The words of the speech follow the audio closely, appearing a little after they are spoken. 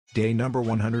Day number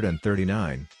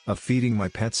 139, of feeding my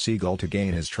pet Seagull to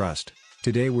gain his trust.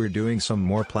 Today we're doing some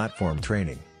more platform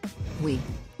training.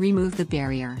 Remove the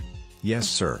barrier. Yes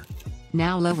sir.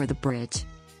 Now lower the bridge.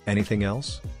 Anything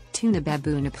else? Tuna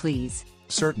baboona please.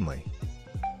 Certainly.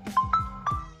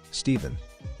 Stephen.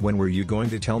 When were you going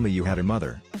to tell me you had a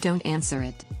mother? Don't answer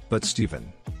it. But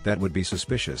Stephen, that would be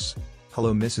suspicious.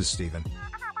 Hello Mrs. Stephen.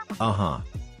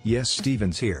 Yes,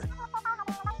 Stephen's here.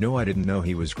 No, I didn't know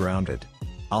he was grounded.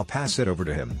 I'll pass it over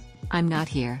to him. I'm not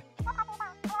here.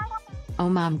 Oh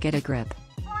mom, get a grip.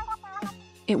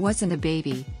 It wasn't a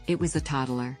baby, it was a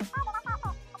toddler.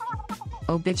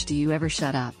 Oh bitch, do you ever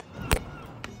shut up?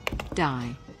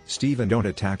 Die. Stephen, don't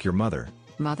attack your mother.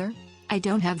 Mother? I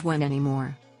don't have one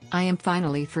anymore. I am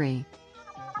finally free.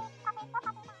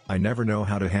 I never know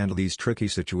how to handle these tricky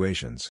situations.